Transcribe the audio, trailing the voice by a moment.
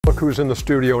Look who's in the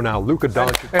studio now, Luka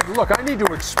Doncic. And look, I need to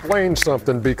explain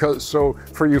something because, so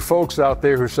for you folks out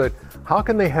there who said, how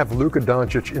can they have Luka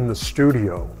Doncic in the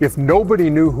studio if nobody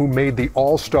knew who made the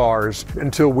All-Stars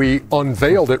until we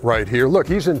unveiled it right here? Look,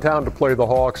 he's in town to play the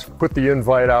Hawks, put the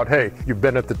invite out. Hey, you've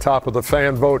been at the top of the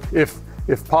fan vote.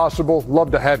 If possible,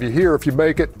 love to have you here. If you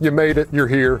make it, you made it, you're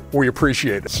here. We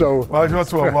appreciate it. So,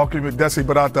 Bardzo welcome, Desi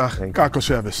Barata,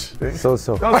 Kakoshevis.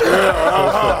 So.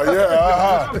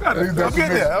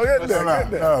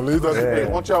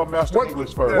 Want y'all master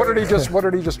English first. What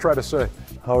did he just try to say?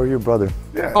 How are you, brother?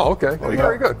 Yeah. Oh, okay.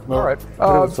 Very good. No. All right.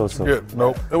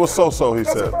 It was so-so, he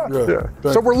said.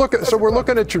 So we're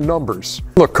looking at your numbers.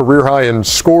 Look, career high in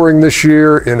scoring this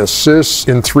year, in assists,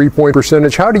 in three-point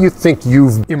percentage. How do you think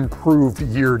you've improved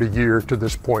year to year to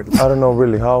this point? I don't know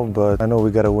really how, but I know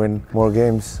we got to win more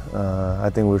games. I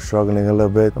think we're struggling a little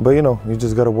bit. But, you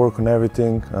just got to work on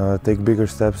everything, take bigger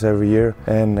steps every year,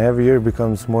 and every year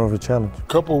becomes more of a challenge.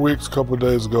 Couple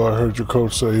days ago, I heard your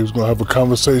coach say he was going to have a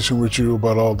conversation with you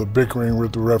about all the bickering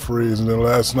with the referees, and then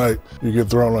last night you get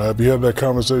thrown out. Have you had that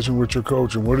conversation with your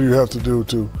coach, and what do you have to do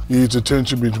to ease the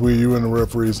tension between you and the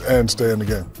referees and stay in the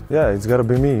game? Yeah, it's got to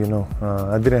be me,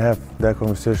 I didn't have that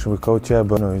conversation with coach yet,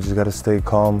 but you just got to stay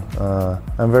calm.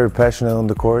 I'm very passionate on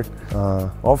the court.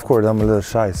 Off court, I'm a little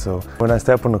shy, so when I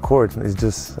step on the court, it's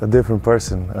just a different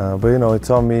person. But it's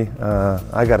on me.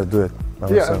 I got to do it.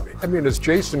 Yeah, I mean, as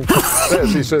Jason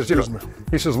says, he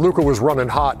says Luka was running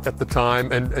hot at the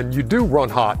time, and you do run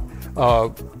hot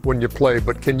when you play,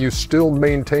 but can you still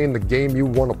maintain the game you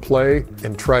want to play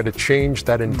and try to change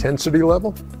that intensity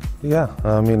level? Yeah,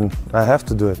 I mean, I have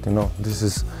to do it, This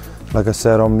is, like I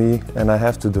said, on me, and I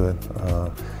have to do it.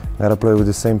 Got to play with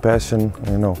the same passion,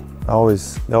 They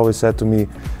always said to me,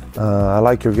 I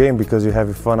like your game because you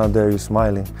have fun out there, you're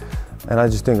smiling. And I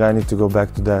just think I need to go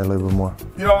back to that a little bit more.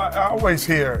 I always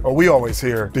hear, or we always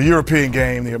hear, the European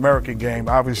game, the American game.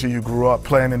 Obviously, you grew up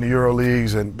playing in the Euro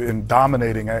leagues and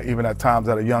dominating even at times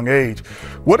at a young age.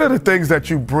 What are the things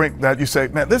that you bring that you say,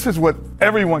 man, this is what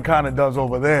everyone kind of does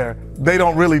over there. They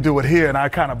don't really do it here, and I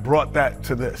kind of brought that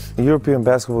to this. European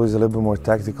basketball is a little bit more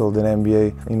tactical than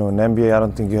NBA. In NBA, I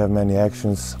don't think you have many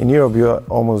actions. In Europe, you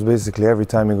almost basically every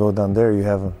time you go down there, you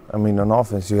have, on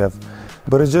offense, you have.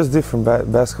 But it's just different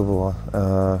basketball.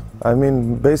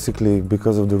 Basically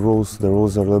because of the rules are a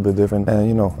little bit different.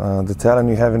 And the talent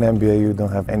you have in NBA, you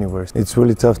don't have anywhere. It's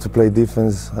really tough to play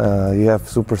defense. You have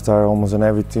superstar almost on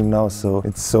every team now, so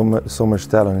it's so much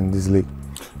talent in this league.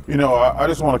 I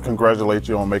just want to congratulate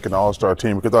you on making the All-Star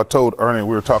team because I told Ernie,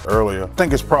 we were talking earlier, I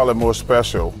think it's probably more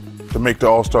special to make the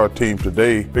All-Star team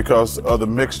today because of the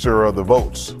mixture of the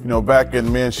votes. Back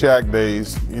in me and Shaq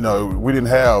days, we didn't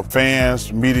have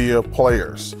fans, media,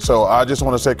 players. So I just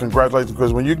want to say congratulations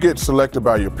because when you get selected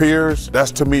by your peers,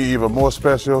 that's to me even more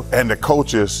special. And the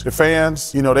coaches, the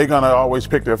fans, they're going to always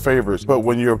pick their favorites. But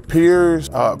when your peers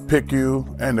pick you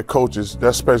and the coaches,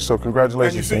 that's special. So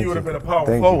congratulations. And you see you would have been a power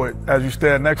forward as you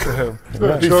stand next to him.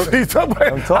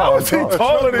 I'm tall. How is he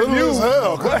taller than you?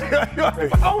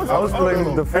 I was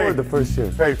playing the first year.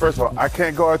 Hey, first of all, I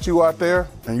can't go at you out there,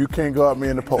 and you can't go at me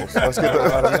in the post. Let's get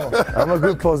that. I'm a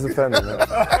good post defender, man.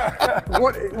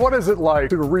 What is it like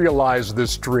to realize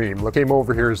this dream? Look, came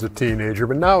over here as a teenager,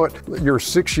 but now you're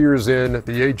 6 years in at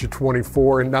the age of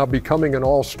 24, and now becoming an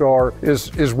all-star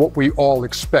is what we all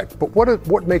expect. But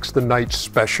what makes the night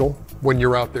special when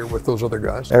you're out there with those other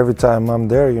guys? Every time I'm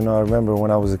there, I remember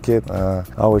when I was a kid, I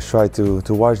always tried to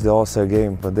watch the All-Star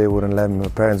game, but they wouldn't let me. My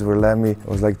parents wouldn't let me. It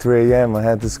was like 3 a.m. I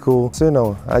had to school.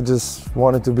 So, I just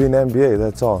wanted to be in the NBA,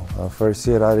 that's all. First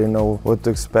year, I didn't know what to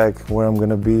expect, where I'm going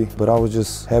to be, but I was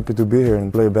just happy to be here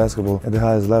and play basketball at the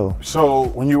highest level. So,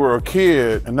 when you were a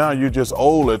kid, and now you're just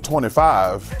old at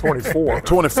 25. 24.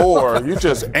 24, you're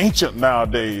just ancient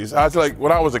nowadays. I was like,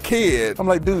 when I was a kid, I'm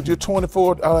like, dude, you're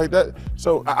 24, I like that.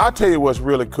 So, I'll tell you what's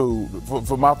really cool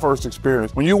for my first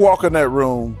experience. When you walk in that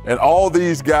room and all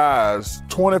these guys,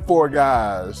 24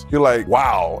 guys, you're like,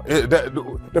 wow.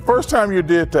 The first time you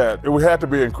did that, it had to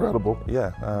be incredible.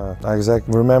 Yeah, I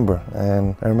exactly remember.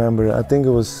 And I remember, I think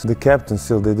it was the captains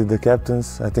still. They did the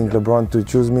captains. I think LeBron to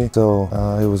choose me. So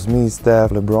it was me, Steph,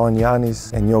 LeBron,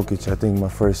 Giannis, and Jokic, I think my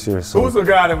first year. So. Who was the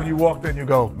guy that when you walked in, you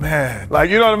go, man,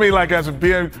 like, you know what I mean? Like as a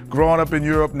being growing up in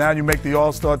Europe, now you make the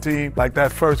All-Star team, like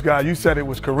that first guy, you said it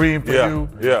was Kareem. game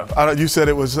for Yeah, you. yeah. You said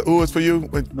it was, who was for you?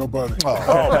 Nobody. Oh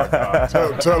my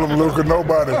God. Tell him, Luka,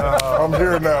 nobody. I'm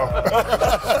here now.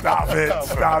 Stop it,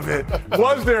 stop it.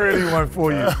 Was there anyone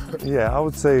for you? Yeah, I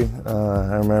would say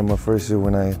I remember my first year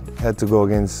when I had to go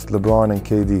against LeBron and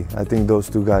KD. I think those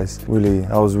two guys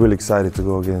I was really excited to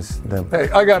go against them. Hey,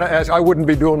 I got to ask, I wouldn't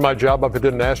be doing my job if I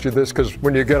didn't ask you this, because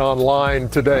when you get online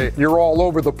today, you're all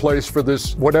over the place for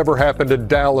this, whatever happened in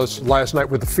Dallas last night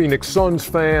with the Phoenix Suns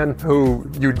fan who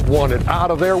you wanted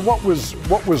out of there. What was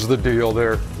the deal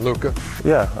there, Luka?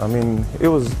 Yeah, I mean, it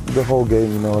was the whole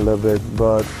game, a little bit,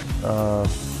 but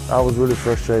I was really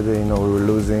frustrated, we were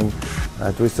losing.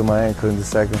 I twisted my ankle in the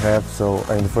second half,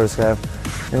 in the first half.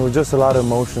 It was just a lot of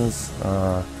emotions.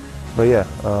 But yeah,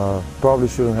 probably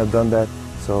shouldn't have done that.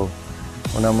 So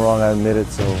when I'm wrong, I admit it,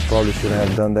 so probably shouldn't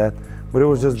have done that. But it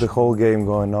was just the whole game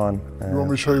going on. You want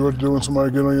me to show you what to do when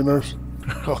somebody get on your nerves?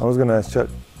 I was going to ask Chuck.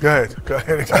 Go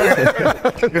ahead.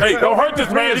 Hey, don't hurt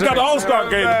this man. He got the All-Star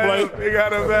game to play. We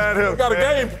got a bad him. We got a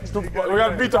game. We got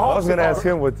to beat the I Hawks. was going to ask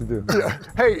him what to do. Yeah.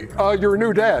 Hey, you're a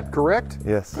new dad, correct?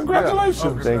 Yes.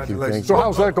 Congratulations. Thank you. So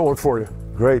how's that going for you?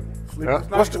 Great. Yeah.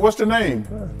 What's the name?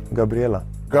 Gabriella.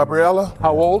 Gabriella?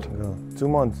 How old? 2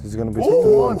 months. It's going to be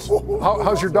 2 months.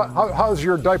 How's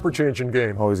your diaper changing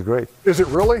game? Oh, it's great. Is it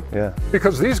really? Yeah.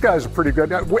 Because these guys are pretty good.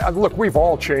 Now, look, we've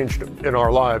all changed in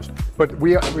our lives, but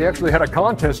we actually had a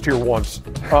contest here once.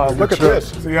 Look at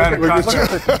this. So you had a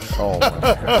contest? Oh, my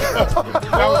God.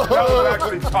 That was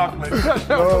actually chocolate.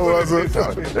 No, it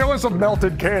wasn't. It was a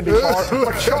melted candy bar,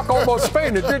 but Chuck almost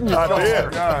fainted, didn't you?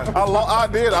 I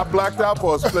did. I blacked out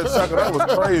for a split second. That was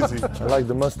crazy. I like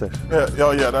the mustache. Yeah,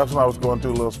 oh yeah, that's when I was going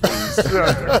through a little squeeze.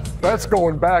 That's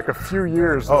going back a few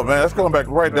years. Oh man, that's going back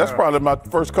right. That's probably my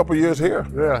first couple years here.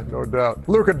 Yeah, no doubt.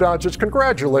 Luka Doncic,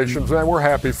 congratulations, man. We're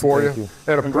happy for you.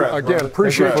 And again,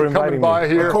 appreciate you coming by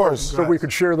here. Of course. So we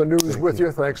could share the news with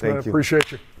you. Thanks, man. Thank you.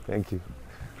 Appreciate you. Thank you.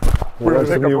 We're going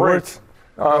to take a break.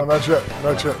 No, not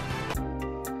yet.